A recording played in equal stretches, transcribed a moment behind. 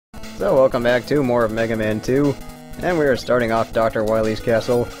So welcome back to more of Mega Man 2, and we are starting off Dr. Wily's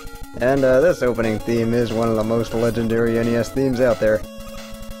castle, and this opening theme is one of the most legendary NES themes out there.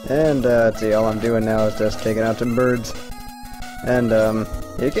 And let's see, all I'm doing now is just taking out some birds. And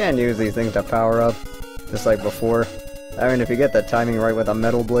you can use these things to power up, just like before. I mean, if you get the timing right with a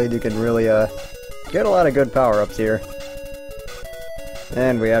metal blade, you can really get a lot of good power-ups here.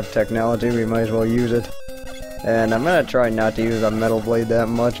 And we have technology, we might as well use it. And I'm gonna try not to use a metal blade that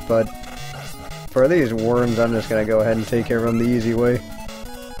much, but for these worms I'm just gonna go ahead and take care of them the easy way.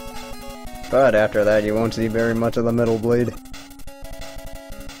 But after that you won't see very much of the metal blade.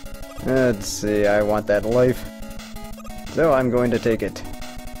 Let's see, I want that life, so I'm going to take it.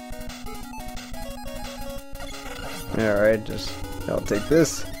 Alright, I'll take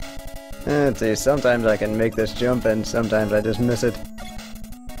this. Let's see, sometimes I can make this jump and sometimes I just miss it.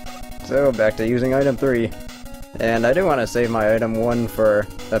 So back to using item 3. And I do want to save my item 1 for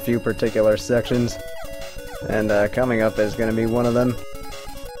a few particular sections. And coming up is going to be one of them,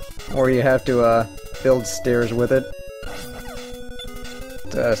 where you have to build stairs with it.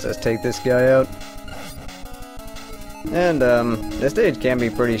 So let's just take this guy out. And the stage can be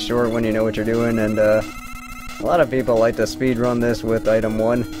pretty short when you know what you're doing, and a lot of people like to speedrun this with item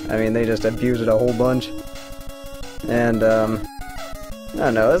 1. I mean, they just abuse it a whole bunch. And I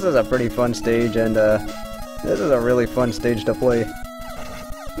don't know, this is a pretty fun stage, and this is a really fun stage to play.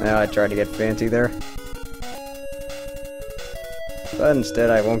 Now I tried to get fancy there, but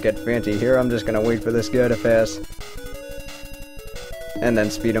instead I won't get fancy here. I'm just gonna wait for this guy to pass and then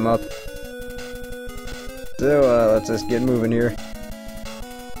speed him up. So let's just get moving here.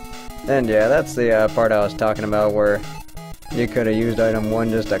 And yeah, that's the part I was talking about, where you could have used item 1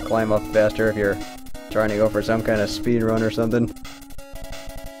 just to climb up faster if you're trying to go for some kind of speed run or something.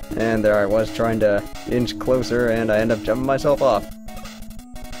 And there I was trying to inch closer, and I end up jumping myself off.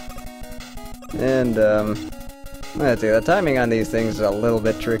 And let's see, the timing on these things is a little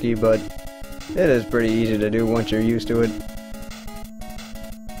bit tricky, but it is pretty easy to do once you're used to it.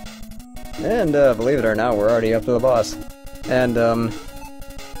 And believe it or not, we're already up to the boss. And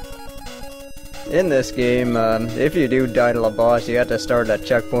in this game, if you do die to the boss, you have to start at a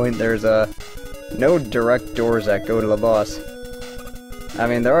checkpoint. There's no direct doors that go to the boss. I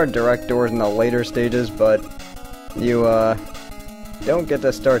mean, there are direct doors in the later stages, but you don't get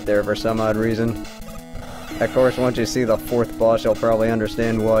to start there for some odd reason. Of course, once you see the 4th boss, you'll probably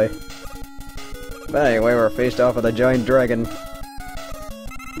understand why. But anyway, we're faced off with a giant dragon.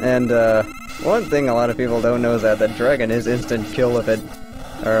 And one thing a lot of people don't know is that the dragon is instant kill if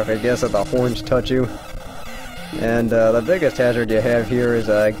it gets that the horns touch you. And the biggest hazard you have here is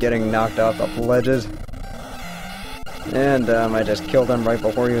getting knocked off the ledges. And I just killed him right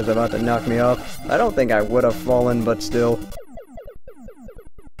before he was about to knock me off. I don't think I would have fallen, but still.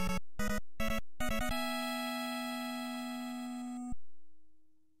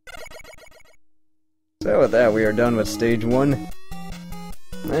 So with that, we are done with stage 1.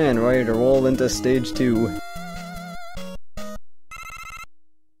 And ready to roll into stage 2.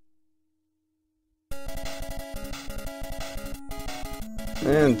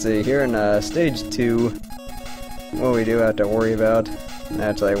 And see, here in stage 2, what we do have to worry about.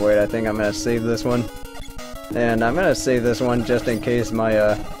 Actually, wait, I think I'm going to save this one. And I'm going to save this one just in case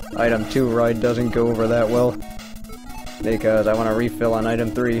my item 2 ride doesn't go over that well, because I want to refill on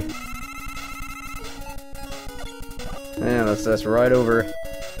item 3. And let's just ride over.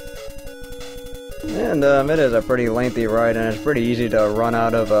 And it is a pretty lengthy ride, and it's pretty easy to run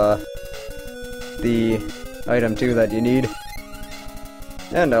out of the item 2 that you need.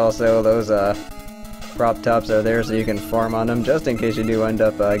 And also, those prop tops are there so you can farm on them, just in case you do end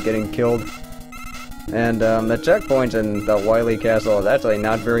up getting killed. And the checkpoints in the Wily Castle is actually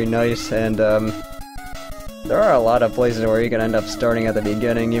not very nice, and there are a lot of places where you can end up starting at the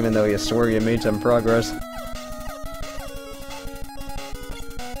beginning, even though you swear you made some progress.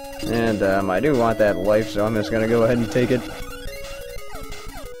 And I do want that life, so I'm just gonna go ahead and take it.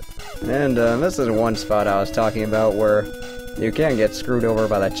 And this is one spot I was talking about where you can get screwed over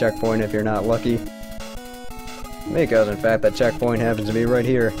by that checkpoint if you're not lucky. Because in fact the checkpoint happens to be right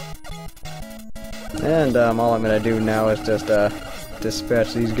here. And all I'm gonna do now is just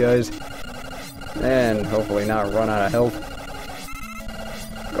dispatch these guys. And hopefully not run out of health.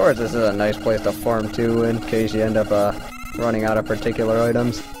 Of course, this is a nice place to farm too, in case you end up running out of particular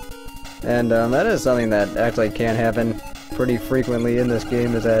items. And that is something that actually can happen pretty frequently in this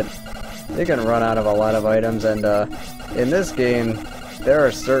game, is that you can run out of a lot of items, and in this game there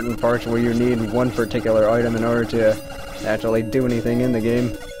are certain parts where you need one particular item in order to actually do anything in the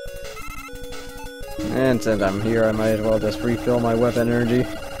game. And since I'm here, I might as well just refill my weapon energy.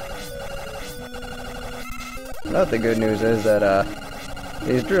 But the good news is that,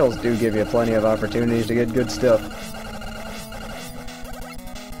 these drills do give you plenty of opportunities to get good stuff.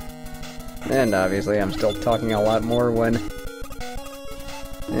 And obviously I'm still talking a lot more when,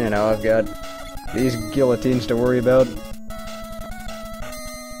 you know, I've got these guillotines to worry about.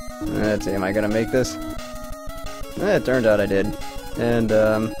 Let's see, am I gonna make this? It turns out I did. And,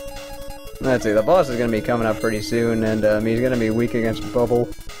 let's see, the boss is gonna be coming up pretty soon, and, he's gonna be weak against Bubble.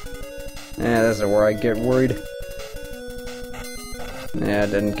 Yeah, this is where I get worried. Yeah, I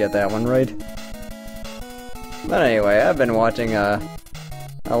didn't get that one right. But anyway, I've been watching, a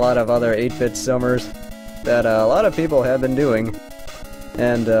lot of other 8-bit summers that, a lot of people have been doing.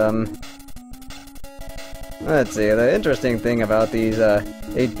 And, let's see, the interesting thing about these,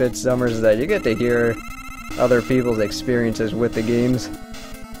 8-bit summers is that you get to hear other people's experiences with the games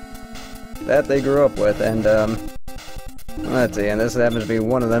that they grew up with, and, let's see, and this happens to be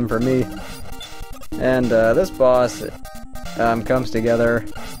one of them for me. And, this boss, comes together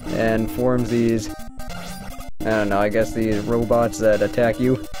and forms these, I don't know, I guess these robots that attack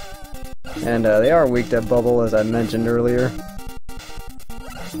you. And, they are weak to Bubble, as I mentioned earlier.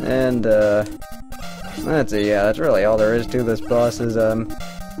 And, let's see, yeah, that's really all there is to this boss is,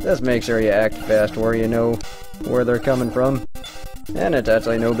 just make sure you act fast where you know where they're coming from. And it's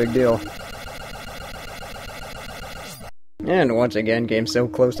actually no big deal. And once again, came so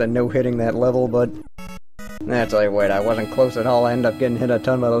close to no-hitting that level, but actually, wait, I wasn't close at all. I ended up getting hit a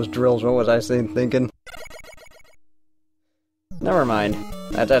ton by those drills. What was I thinking? Never mind.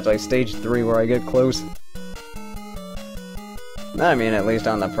 That's actually stage 3 where I get close. I mean, at least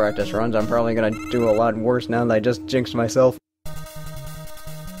on the practice runs, I'm probably gonna do a lot worse now that I just jinxed myself.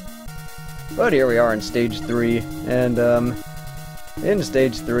 But here we are in stage 3, and, in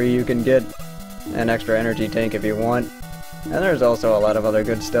stage 3 you can get an extra energy tank if you want. And there's also a lot of other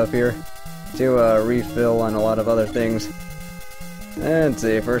good stuff here to, refill on a lot of other things. And let's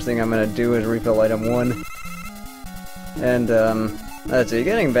see, first thing I'm gonna do is refill item 1. And, let's see,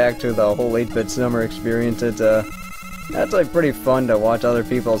 getting back to the whole 8-bit summer experience, it's, that's like pretty fun to watch other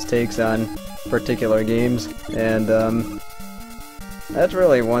people's takes on particular games, and, that's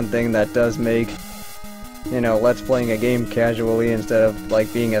really one thing that does make, you know, Let's Playing a game casually instead of,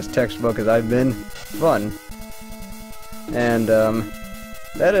 like, being as textbook as I've been, fun. And,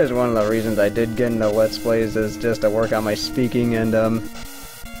 that is one of the reasons I did get into Let's Plays, is just to work on my speaking, and,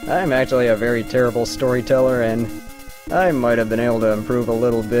 I'm actually a very terrible storyteller, and I might have been able to improve a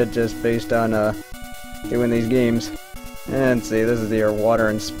little bit just based on, doing these games. And see, this is your Water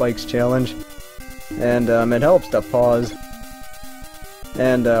and Spikes challenge. And, it helps to pause.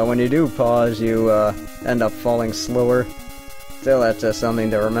 And, when you do pause, you, end up falling slower. So that's just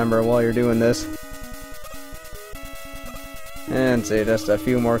something to remember while you're doing this. And see, just a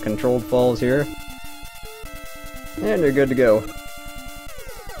few more controlled falls here. And you're good to go.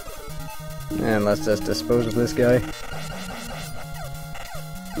 And let's just dispose of this guy.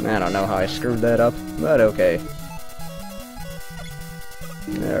 I don't know how I screwed that up, but okay.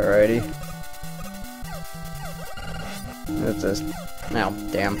 Alrighty. Let's just... oh,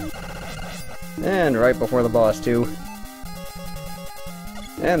 damn. And right before the boss, too.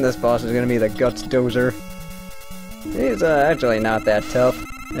 And this boss is gonna be the Guts Dozer. He's, actually not that tough.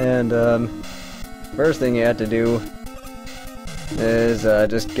 And, first thing you have to do is,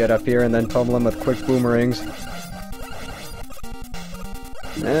 just get up here and then pummel him with quick boomerangs.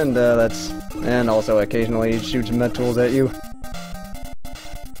 And, and also occasionally he shoots metals at you.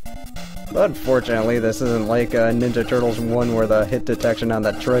 But fortunately, this isn't like, Ninja Turtles 1 where the hit detection on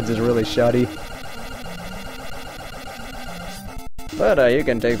the treads is really shoddy. But, you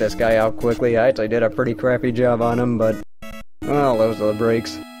can take this guy out quickly. I actually did a pretty crappy job on him, but, well, those are the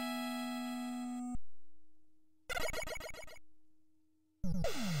breaks.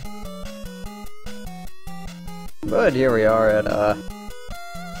 But here we are at,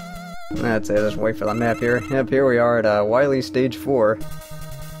 let's say, let's wait for the map here. Yep, here we are at, Wily Stage 4.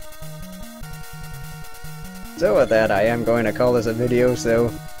 So with that, I am going to call this a video,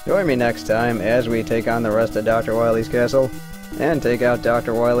 so join me next time as we take on the rest of Dr. Wily's castle, and take out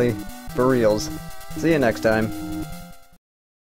Dr. Wily for reals. See you next time.